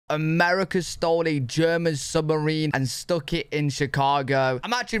America stole a German submarine and stuck it in Chicago.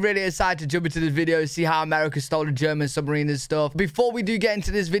 I'm actually really excited to jump into this video, see how America stole a German submarine and stuff. Before we do get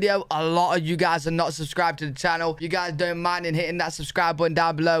into this video, a lot of you guys are not subscribed to the channel. You guys don't mind in hitting that subscribe button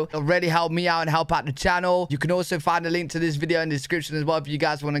down below. It'll really help me out and help out the channel. You can also find a link to this video in the description as well if you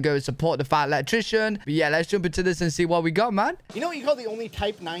guys want to go support the fat electrician. But yeah, let's jump into this and see what we got, man. You know what you call the only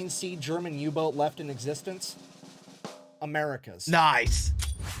Type 9C German U-boat left in existence? America's. Nice.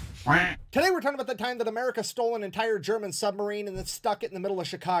 Today we're talking about the time that America stole an entire German submarine and then stuck it in the middle of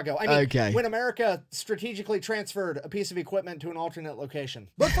Chicago. I mean, when America strategically transferred a piece of equipment to an alternate location.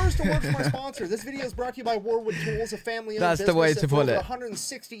 But first, a word from our sponsor. This video is brought to you by Warwood Tools, a family-owned business That's the way to put it.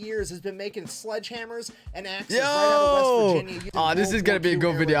 160 years has been making sledgehammers and axes right out of West Virginia. Oh, this is going to be a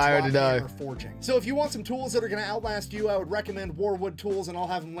good video, I already know. Forging. So if you want some tools that are going to outlast you, I would recommend Warwood Tools, and I'll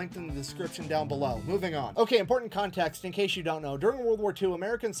have them linked in the description down below. Moving on. Okay, important context in case you don't know. During World War II,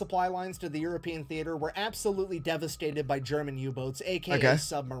 American supply lines to the European theater were absolutely devastated by German U-boats, aka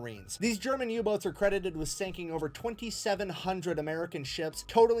submarines. These German U-boats are credited with sinking over 2,700 American ships,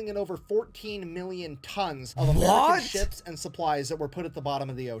 totaling in over 14 million tons of American ships and supplies that were put at the bottom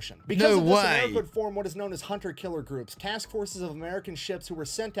of the ocean. Because of this, America would form what is known as hunter-killer groups, task forces of American ships who were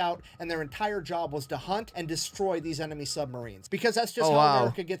sent out, and their entire job was to hunt and destroy these enemy submarines. Because that's just how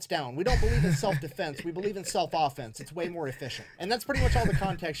America gets down. We don't believe in self-defense, we believe in self-offense. It's way more efficient. And that's pretty much all the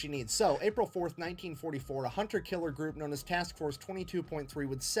context you need. So, April 4th, 1944, a hunter-killer group known as Task Force 22.3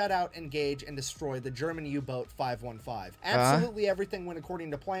 would set out, engage, and destroy the German U-boat 515. Absolutely everything went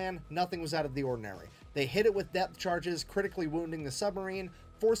according to plan. Nothing was out of the ordinary. They hit it with depth charges, critically wounding the submarine,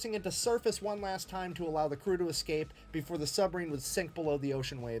 forcing it to surface one last time to allow the crew to escape before the submarine would sink below the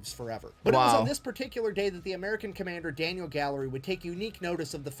ocean waves forever. But it was on this particular day that the American commander Daniel Gallery would take unique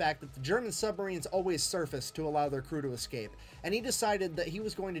notice of the fact that the German submarines always surfaced to allow their crew to escape, and he decided that he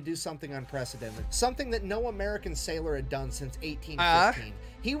was going to do something unprecedented, something that no American sailor had done since 1815.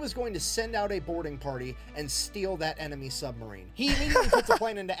 He was going to send out a boarding party and steal that enemy submarine. He immediately puts a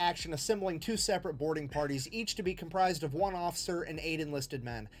plan into action, assembling two separate boarding parties, each to be comprised of one officer and 8 enlisted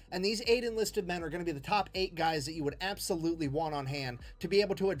men. And these 8 enlisted men are going to be the top 8 guys that you would absolutely want on hand to be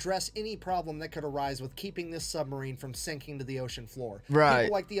able to address any problem that could arise with keeping this submarine from sinking to the ocean floor. People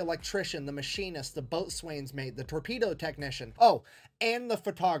like the electrician, the machinist, the boatswain's mate, the torpedo technician. Oh, and the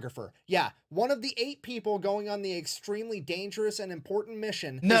photographer. Yeah, one of the 8 people going on the extremely dangerous and important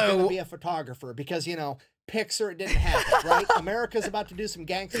mission is going to be a photographer because, you know, Pixar, it didn't happen, right? America's about to do some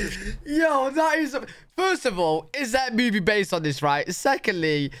gangster shit. Yo, that is... First of all, is that movie based on this, right?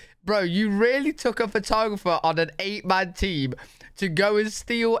 Secondly, bro, you really took a photographer on an 8-man team to go and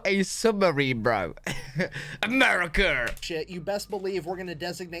steal a submarine, bro. America. Shit, you best believe we're going to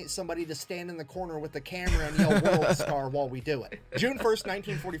designate somebody to stand in the corner with the camera and yell World Star while we do it. June 1st,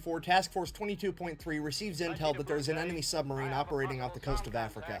 1944, Task Force 22.3 receives intel that there's an enemy submarine operating off the coast of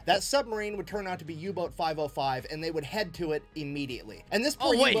Africa. That submarine would turn out to be U-boat 505, and they would head to it immediately. And this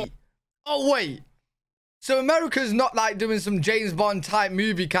poor Oh, wait. So America's not like doing some James Bond type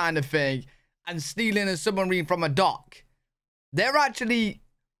movie kind of thing and stealing a submarine from a dock. They're actually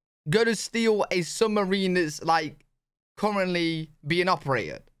going to steal a submarine that's like currently being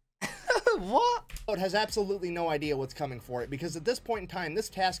operated. What? It has absolutely no idea what's coming for it because at this point in time, this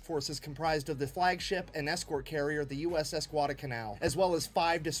task force is comprised of the flagship and escort carrier, the USS Guadalcanal, as well as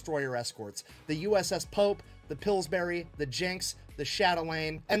 5 destroyer escorts, the USS Pope, the Pillsbury, the Jinx, the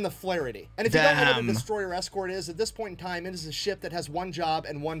Chatelaine, and the Flaherty. And if you don't know what a destroyer escort is, at this point in time, it is a ship that has one job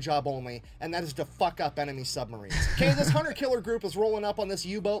and one job only, and that is to fuck up enemy submarines. Okay, this hunter-killer group is rolling up on this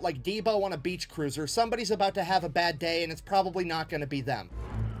U-boat like Debo on a beach cruiser. Somebody's about to have a bad day, and it's probably not going to be them.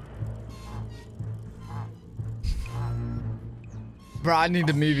 Bro, I need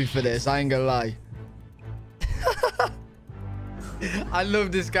a movie for this. I ain't gonna lie. I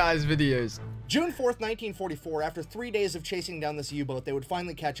love this guy's videos. June 4th, 1944, after 3 days of chasing down this U-boat, they would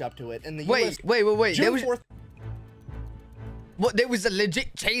finally catch up to it. And the Wait. June 4th. What, they was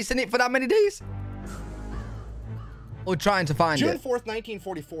legit chasing it for that many days? Or trying to find it? June 4th,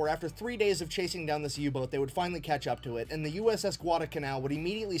 1944, after 3 days of chasing down this U-boat, they would finally catch up to it, and the USS Guadalcanal would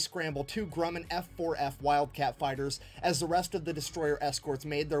immediately scramble 2 Grumman F-4F Wildcat fighters as the rest of the destroyer escorts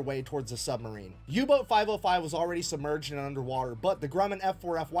made their way towards the submarine. U-boat 505 was already submerged and underwater, but the Grumman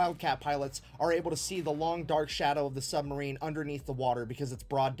F-4F Wildcat pilots are able to see the long dark shadow of the submarine underneath the water because it's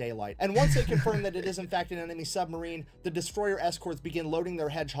broad daylight. And once they confirm that it is in fact an enemy submarine, the destroyer escorts begin loading their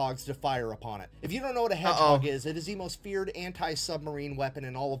hedgehogs to fire upon it. If you don't know what a hedgehog is, it is the most feared anti-submarine weapon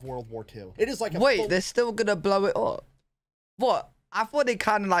in all of World War II. It is like a they're still gonna blow it up? What? I thought they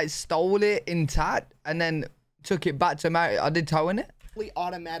kind of like stole it intact and then took it back to America. Are they towing it?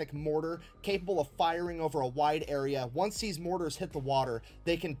 automatic mortar capable of firing over a wide area. Once these mortars hit the water,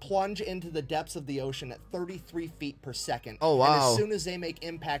 they can plunge into the depths of the ocean at 33 feet per second. Oh, wow. And as soon as they make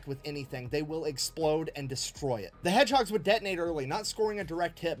impact with anything, they will explode and destroy it. The Hedgehogs would detonate early, not scoring a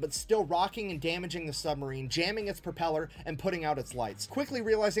direct hit, but still rocking and damaging the submarine, jamming its propeller, and putting out its lights. Quickly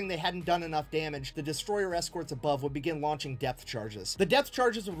realizing they hadn't done enough damage, the destroyer escorts above would begin launching depth charges. The depth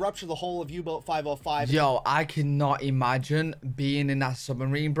charges would rupture the hull of U-boat 505. Yo, I cannot imagine being in that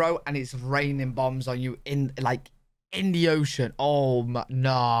submarine, bro, and it's raining bombs on you in the ocean. Oh my,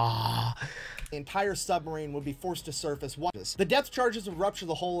 nah. The entire submarine would be forced to surface. The depth charges would rupture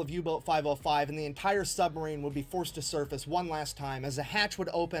the hull of U-boat 505, and the entire submarine would be forced to surface one last time as a hatch would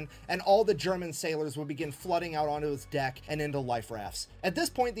open and all the German sailors would begin flooding out onto its deck and into life rafts. At this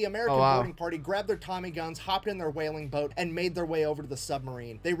point, the American boarding party grabbed their Tommy guns, hopped in their whaling boat, and made their way over to the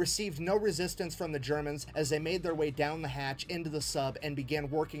submarine. They received no resistance from the Germans as they made their way down the hatch into the sub and began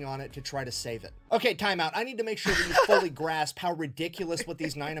working on it to try to save it. Okay, timeout. I need to make sure that you fully grasp how ridiculous what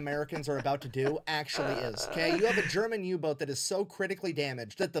these 9 Americans are about to do actually is. Okay, you have a German U-boat that is so critically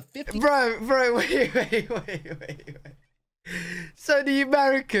damaged that the 50 bro wait. So the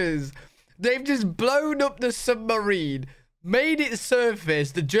Americans, they've just blown up the submarine, made it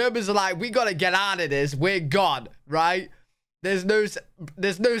surface. The Germans are like, we gotta get out of this, we're gone, right? There's no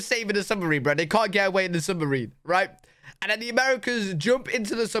saving the submarine, bro. They can't get away in the submarine, right? And then the Americans jump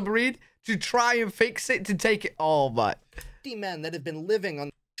into the submarine to try and fix it, to take it. Oh my. 50 men that have been living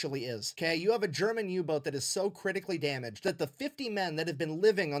on is. Okay, you have a German U-boat that is so critically damaged that the 50 men that have been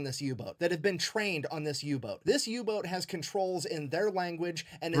living on this U-boat, that have been trained on this U-boat, this U-boat has controls in their language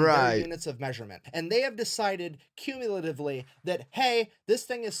and in their units of measurement. And they have decided cumulatively that, hey, this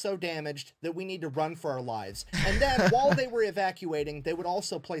thing is so damaged that we need to run for our lives. And then while they were evacuating, they would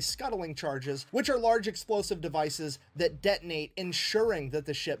also place scuttling charges, which are large explosive devices that detonate, ensuring that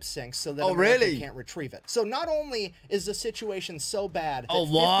the ship sinks so that America can't retrieve it. So not only is the situation so bad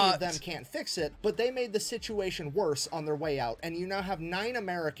that 50 of them can't fix it, but they made the situation worse on their way out, and you now have 9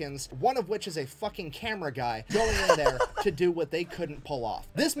 Americans, one of which is a fucking camera guy, going in there to do what they couldn't pull off.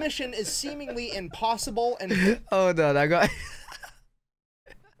 This mission is seemingly impossible and... Hold on, I got...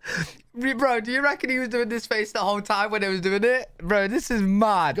 Bro, do you reckon he was doing this face the whole time when he was doing it? Bro, this is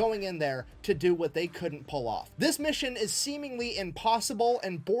mad. Going in there to do what they couldn't pull off. This mission is seemingly impossible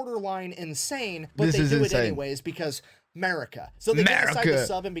and borderline insane, but they do it anyways because... America. So they get inside the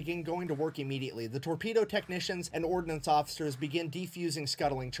sub and begin going to work immediately. The torpedo technicians and ordnance officers begin defusing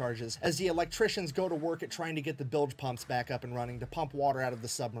scuttling charges as the electricians go to work at trying to get the bilge pumps back up and running to pump water out of the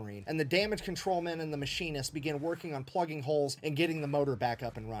submarine. And the damage control men and the machinists begin working on plugging holes and getting the motor back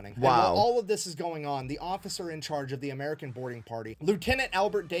up and running. Wow. And while all of this is going on, the officer in charge of the American boarding party, Lieutenant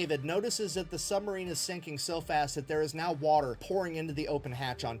Albert David, notices that the submarine is sinking so fast that there is now water pouring into the open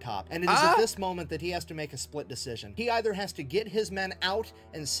hatch on top. And it is at this moment that he has to make a split decision. He either has to get his men out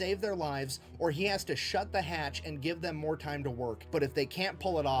and save their lives, or he has to shut the hatch and give them more time to work. But if they can't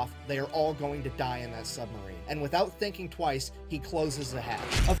pull it off, they are all going to die in that submarine. And without thinking twice, he closes the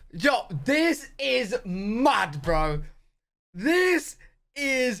hatch. Yo, this is mad, bro. This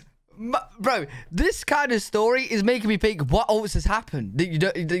is bro, this kind of story is making me think, what else has happened that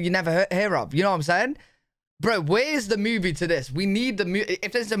you never hear of? You know what I'm saying? Bro, where's the movie to this? We need the movie.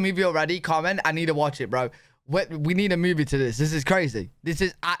 If there's a movie already, comment. I need to watch it, bro. We need a movie to this. This is crazy. This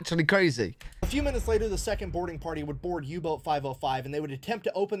is actually crazy. A few minutes later, the second boarding party would board U-boat 505, and they would attempt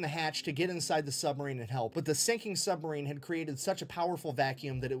to open the hatch to get inside the submarine and help. But the sinking submarine had created such a powerful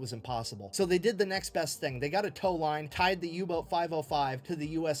vacuum that it was impossible. So they did the next best thing. They got a tow line, tied the U-boat 505 to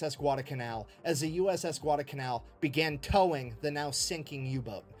the USS Guadalcanal, as the USS Guadalcanal began towing the now sinking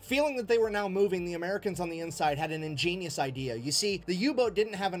U-boat. Feeling that they were now moving, the Americans on the inside had an ingenious idea. You see, the U-boat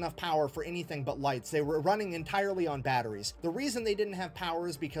didn't have enough power for anything but lights. They were running entirely on batteries. The reason they didn't have power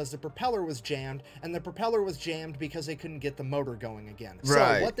is because the propeller was jammed, and the propeller was jammed because they couldn't get the motor going again.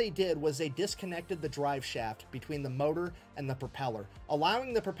 Right. So what they did was they disconnected the drive shaft between the motor and the propeller,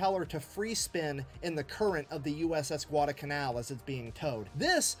 allowing the propeller to free spin in the current of the USS Guadalcanal as it's being towed.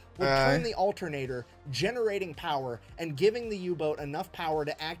 This would turn the alternator, generating power and giving the U-boat enough power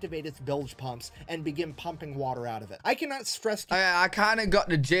to activate its bilge pumps and begin pumping water out of it. I cannot stress to you. I kind of got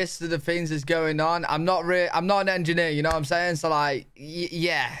the gist of the things that's going on. I'm not an engineer, you know what I'm saying? So like,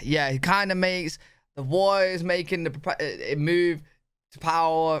 yeah, it kind of makes the wires making it move to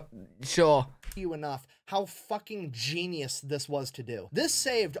power, sure. You enough how fucking genius this was to do. This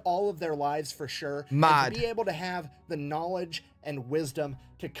saved all of their lives for sure. Mad. And to be able to have the knowledge and wisdom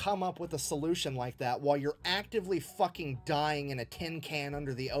to come up with a solution like that while you're actively fucking dying in a tin can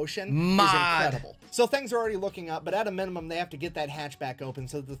under the ocean is incredible. So things are already looking up, but at a minimum, they have to get that hatchback open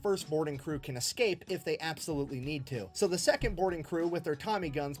so that the first boarding crew can escape if they absolutely need to. So the second boarding crew with their Tommy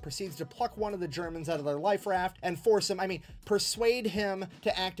guns proceeds to pluck one of the Germans out of their life raft and force him, persuade him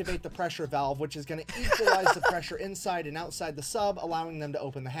to activate the pressure valve, which is going to equalize the pressure inside and outside the sub, allowing them to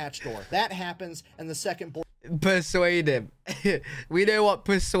open the hatch door. That happens, and the second persuade him. We know what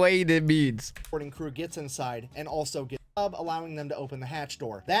persuade means. Boarding crew gets inside and also gets sub, allowing them to open the hatch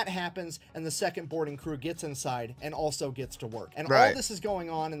door. That happens, and the second boarding crew gets inside and also gets to work. And all this is going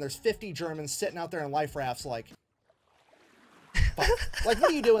on, and there's 50 Germans sitting out there in life rafts like, fuck. Like, what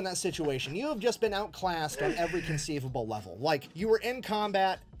do you do in that situation? You have just been outclassed on every conceivable level. Like, you were in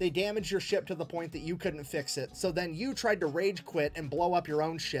combat, they damaged your ship to the point that you couldn't fix it, so then you tried to rage quit and blow up your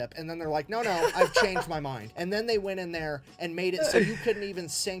own ship, and then they're like, no, I've changed my mind. And then they went in there and made it so you couldn't even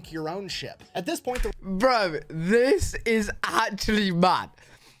sink your own ship. At this point, bro, this is actually mad.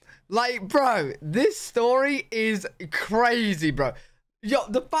 Like, bro, this story is crazy, bro. Yo,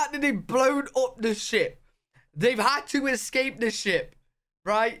 the fact that they've blown up the ship, they've had to escape the ship,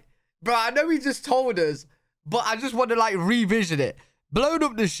 right? Bro, I know he just told us, but I just want to, like, revisit it. Blown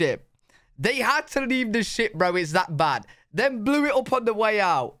up the ship. They had to leave the ship, bro. It's that bad. Then blew it up on the way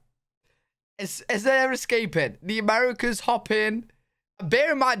out. As they're escaping, the Americans hop in.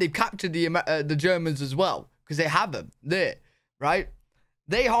 Bear in mind, they've captured the Germans as well, because they have them there, right?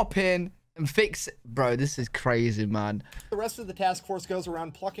 They hop in and fix it. Bro, this is crazy, man. The rest of the task force goes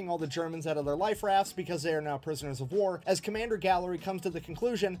around plucking all the Germans out of their life rafts because they are now prisoners of war, as Commander Gallery comes to the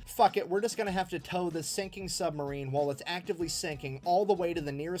conclusion, fuck it, we're just gonna have to tow this sinking submarine while it's actively sinking all the way to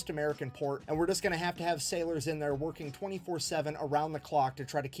the nearest American port, and we're just gonna have sailors in there working 24/7 around the clock to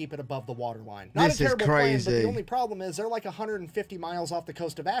try to keep it above the waterline. Not a terrible plan, but the only problem is they're like 150 miles off the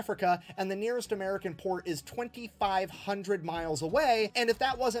coast of Africa, and the nearest American port is 2,500 miles away, and if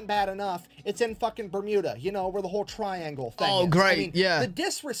that wasn't bad enough, it's in fucking Bermuda, you know, where the whole triangle thing is. Great, yeah. The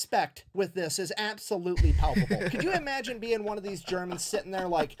disrespect with this is absolutely palpable. Could you imagine being one of these Germans sitting there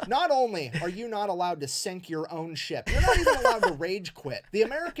like, not only are you not allowed to sink your own ship, you're not even allowed to rage quit. The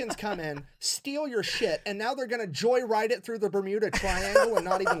Americans come in, steal your shit, and now they're gonna joyride it through the Bermuda Triangle and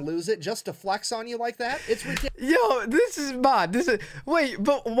not even lose it just to flex on you like that? It's ridiculous. Yo, this is mad. Wait,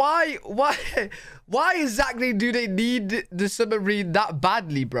 but why exactly do they need the submarine that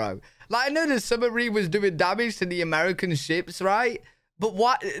badly, bro? Like, I know the submarine was doing damage to the American ships, right? But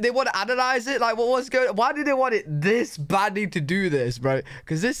why they want to analyze it? Like, what's going on? Why do they want it this badly to do this, bro?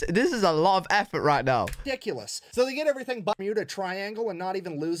 Because this is a lot of effort right now. Ridiculous. So they get everything but Bermuda Triangle and not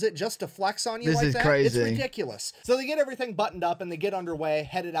even lose it just to flex on you like that? This is crazy. It's ridiculous. So they get everything buttoned up and they get underway,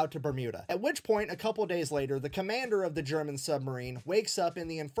 headed out to Bermuda. At which point, a couple days later, the commander of the German submarine wakes up in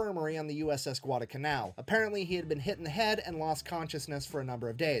the infirmary on the USS Guadalcanal. Apparently, he had been hit in the head and lost consciousness for a number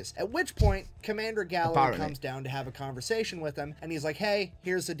of days. At which point, Commander Gallery comes down to have a conversation with him, and he's like, hey,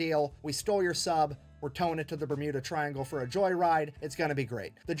 here's the deal. We stole your sub. We're towing it to the Bermuda Triangle for a joyride. It's gonna be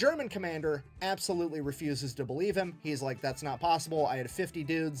great. The German commander absolutely refuses to believe him. He's like, that's not possible. I had 50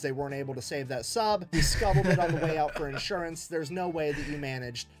 dudes. They weren't able to save that sub. We scuttled it on the way out for insurance. There's no way that you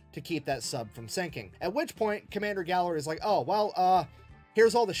managed to keep that sub from sinking. At which point, Commander Gallery is like, oh, well,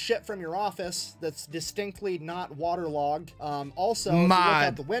 here's all the shit from your office that's distinctly not waterlogged. Also, if you look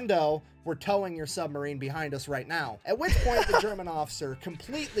out the window, we're towing your submarine behind us right now. At which point, the German officer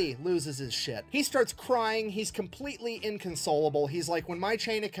completely loses his shit. He starts crying. He's completely inconsolable. He's like, when my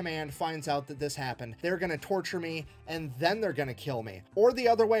chain of command finds out that this happened, they're gonna torture me, and then they're gonna kill me. Or the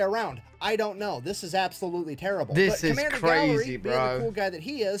other way around. I don't know. This is absolutely terrible. This is Commander crazy, Gallery, bro. being the cool guy that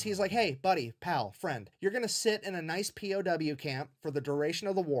he is, he's like, hey, buddy, pal, friend, you're gonna sit in a nice POW camp for the duration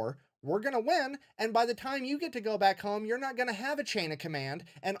of the war. We're going to win, and by the time you get to go back home, you're not going to have a chain of command,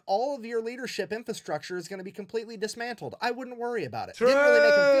 and all of your leadership infrastructure is going to be completely dismantled. I wouldn't worry about it. Didn't really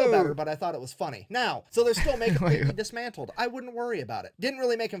make him feel better, but I thought it was funny. Now, so they're still making completely dismantled. I wouldn't worry about it. Didn't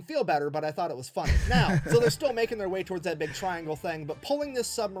really make him feel better, but I thought it was funny. Now, so they're still making their way towards that big triangle thing, but pulling this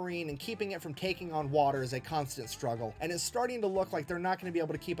submarine and keeping it from taking on water is a constant struggle, and it's starting to look like they're not going to be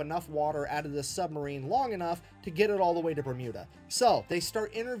able to keep enough water out of this submarine long enough to get it all the way to Bermuda. So, they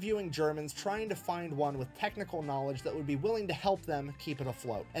start interviewing Germans trying to find one with technical knowledge that would be willing to help them keep it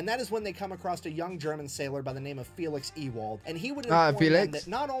afloat. And that is when they come across a young German sailor by the name of Felix Ewald, and he would inform them that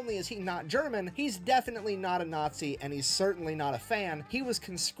not only is he not German, he's definitely not a Nazi, and he's certainly not a fan. He was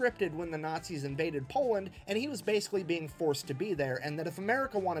conscripted when the Nazis invaded Poland, and he was basically being forced to be there, and that if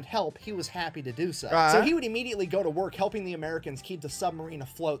America wanted help, he was happy to do so. So he would immediately go to work helping the Americans keep the submarine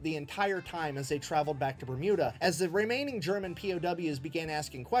afloat the entire time as they traveled back to Bermuda. As the remaining German POWs began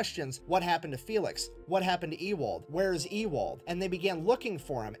asking questions, what happened to Felix? What happened to Ewald? Where is Ewald? And they began looking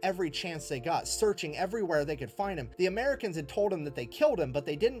for him every chance they got, searching everywhere they could find him. The Americans had told him that they killed him, but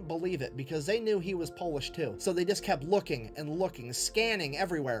they didn't believe it because they knew he was Polish too. So they just kept looking and looking, scanning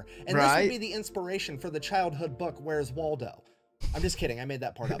everywhere. And this would be the inspiration for the childhood book, Where's Waldo? I'm just kidding. I made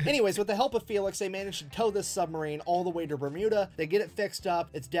that part up. Anyways, with the help of Felix, they managed to tow this submarine all the way to Bermuda. They get it fixed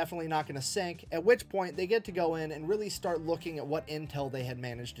up. It's definitely not going to sink, at which point they get to go in and really start looking at what intel they had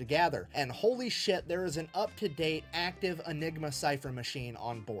managed to gather. And holy shit, there is an up-to-date active Enigma cipher machine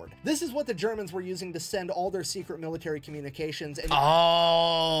on board. This is what the Germans were using to send all their secret military communications. And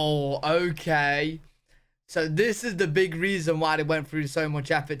oh, okay. So this is the big reason why they went through so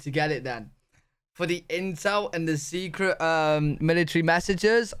much effort to get it then. For the intel and the secret military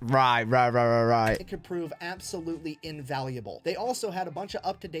messages? Right. It could prove absolutely invaluable. They also had a bunch of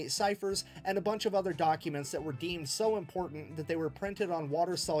up-to-date ciphers and a bunch of other documents that were deemed so important that they were printed on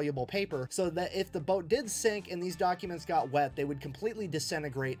water-soluble paper so that if the boat did sink and these documents got wet, they would completely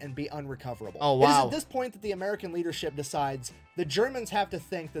disintegrate and be unrecoverable. Oh, wow. It is at this point that the American leadership decides the Germans have to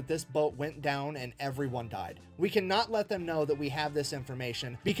think that this boat went down and everyone died. We cannot let them know that we have this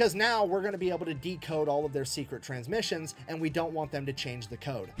information because now we're going to be able to decode all of their secret transmissions and we don't want them to change the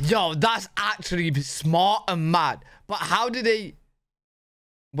code. Yo, that's actually smart and mad. But how did they...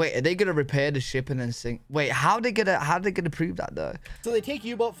 Wait, are they gonna repair the ship and then sink? Wait, how they gonna prove that though? So they take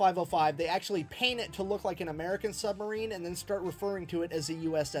U-boat 505, they actually paint it to look like an American submarine and then start referring to it as the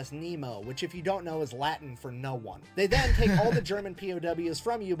USS Nemo, which if you don't know is Latin for no one. They then take all the German POWs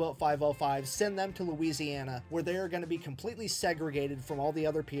from U-boat 505, send them to Louisiana, where they are going to be completely segregated from all the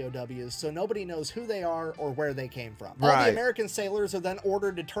other POWs, so nobody knows who they are or where they came from. All the American sailors are then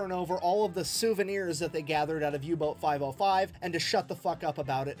ordered to turn over all of the souvenirs that they gathered out of U-boat 505 and to shut the fuck up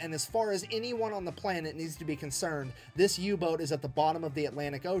about it. And as far as anyone on the planet needs to be concerned, this U-boat is at the bottom of the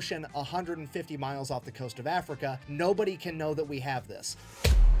Atlantic Ocean, 150 miles off the coast of Africa. Nobody can know that we have this.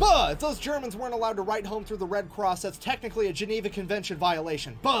 But if those Germans weren't allowed to write home through the Red Cross, that's technically a Geneva Convention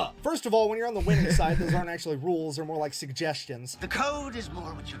violation. But first of all, when you're on the winning side, those aren't actually rules, they're more like suggestions. The code is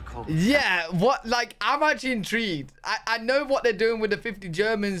more what you'd call... Yeah, what, like, I'm actually intrigued. I know what they're doing with the 50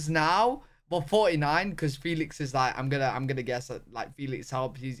 Germans now. Well, 49, because Felix is like, I'm gonna guess that like Felix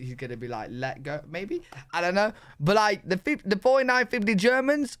help, he's gonna be like let go, maybe, I don't know. But like the 49, 50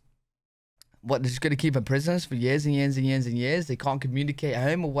 Germans, what, they're just gonna keep them prisoners for years and years and years and years? They can't communicate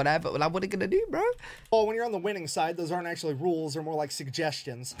home or whatever. Like, what are they gonna do, bro? Well, when you're on the winning side, those aren't actually rules, they're more like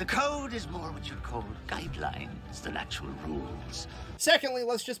suggestions. The code is more what you'd call guidelines than actual rules. Secondly,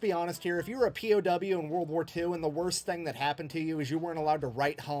 let's just be honest here. If you were a POW in World War II and the worst thing that happened to you is you weren't allowed to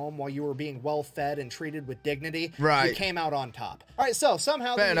write home while you were being well-fed and treated with dignity, you came out on top. All right, so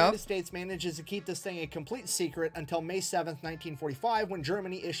somehow the United States manages to keep this thing a complete secret until May 7th, 1945, when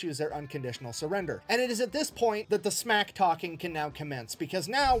Germany issues their unconditional surrender. And it is at this point that the smack talking can now commence, because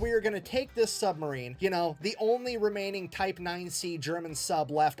now we are going to take this submarine, you know, the only remaining Type 9C German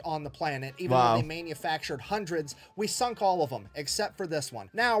sub left on the planet, even though they manufactured hundreds, we sunk all of them, except for this one.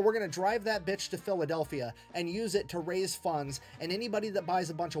 Now we're going to drive that bitch to Philadelphia and use it to raise funds, and anybody that buys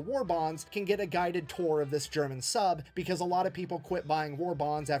a bunch of war bonds can get a guided tour of this German sub, because a lot of people quit buying war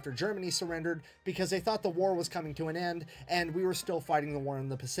bonds after Germany surrendered because they thought the war was coming to an end and we were still fighting the war in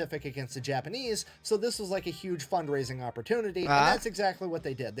the Pacific against the Japanese, so this was like a huge fundraising opportunity, and that's exactly what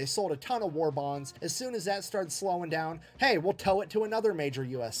they did. They sold a ton of war bonds. As soon as that started slowing down, hey, we'll tow it to another major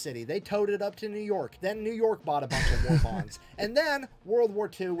US city. They towed it up to New York. Then New York bought a bunch of war bonds. And then World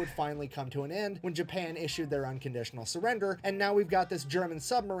War II would finally come to an end when Japan issued their unconditional surrender, and now we've got this German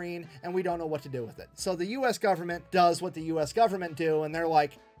submarine and we don't know what to do with it. So the US government does what the US government do, and they're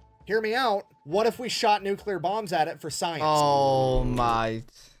like, hear me out, what if we shot nuclear bombs at it for science? Oh my...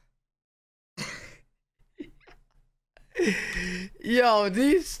 Yo,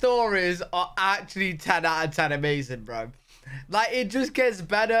 these stories are actually 10 out of 10 amazing, bro. Like, it just gets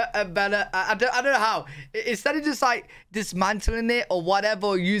better and better. I don't know how. Instead of just like dismantling it or whatever,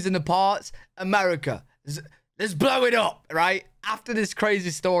 or using the parts, America, let's blow it up, right? After this crazy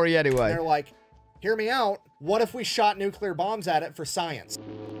story anyway. They're like, hear me out, what if we shot nuclear bombs at it for science?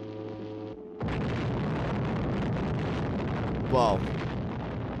 Whoa.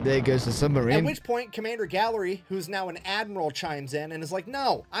 There goes the submarine. At which point, Commander Gallery, who's now an admiral, chimes in and is like,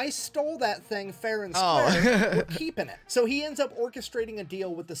 no, I stole that thing fair and square. We're keeping it. So he ends up orchestrating a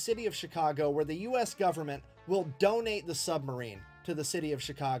deal with the city of Chicago where the U.S. government will donate the submarine to the city of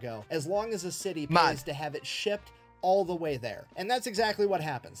Chicago as long as the city pays to have it shipped all the way there. And that's exactly what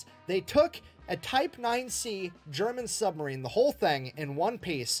happens. They took a Type 9C German submarine, the whole thing, in one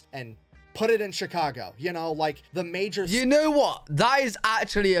piece, and put it in Chicago. You know, like the major... You know what? That is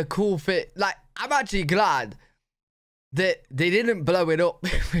actually a cool fit. Like, I'm actually glad that they didn't blow it up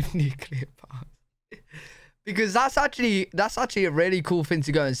with nuclear bombs. Because that's actually a really cool thing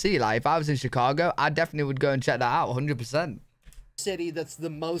to go and see. Like, if I was in Chicago, I definitely would go and check that out 100%. City that's the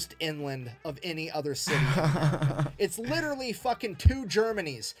most inland of any other city. It's literally fucking 2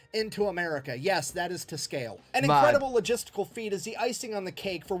 Germanys into America. Yes, that is to scale. An incredible logistical feat is the icing on the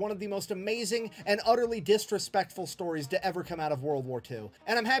cake for one of the most amazing and utterly disrespectful stories to ever come out of World War II.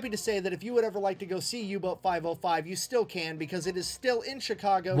 And I'm happy to say that if you would ever like to go see U-Boat 505, you still can, because it is still in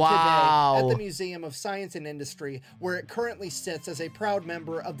Chicago today at the Museum of Science and Industry, where it currently sits as a proud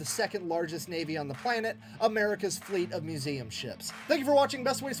member of the 2nd largest navy on the planet, America's fleet of museum ships. Thank you for watching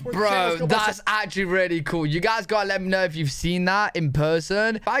Best Way to Support the channel. Bro, that's actually really cool. You guys gotta let me know if you've seen that in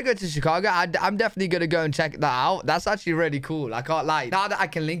person. If I go to Chicago, I'm definitely gonna go and check that out. That's actually really cool. I can't lie. Now that I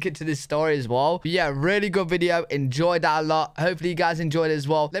can link it to this story as well. But yeah, really good video. Enjoyed that a lot. Hopefully you guys enjoyed it as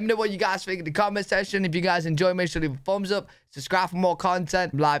well. Let me know what you guys think in the comment section. If you guys enjoy, make sure to leave a thumbs up. Subscribe for more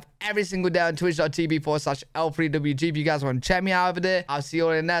content. I'm live every single day on twitch.tv/L3WG. If you guys want to check me out over there, I'll see you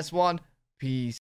all in the next one. Peace.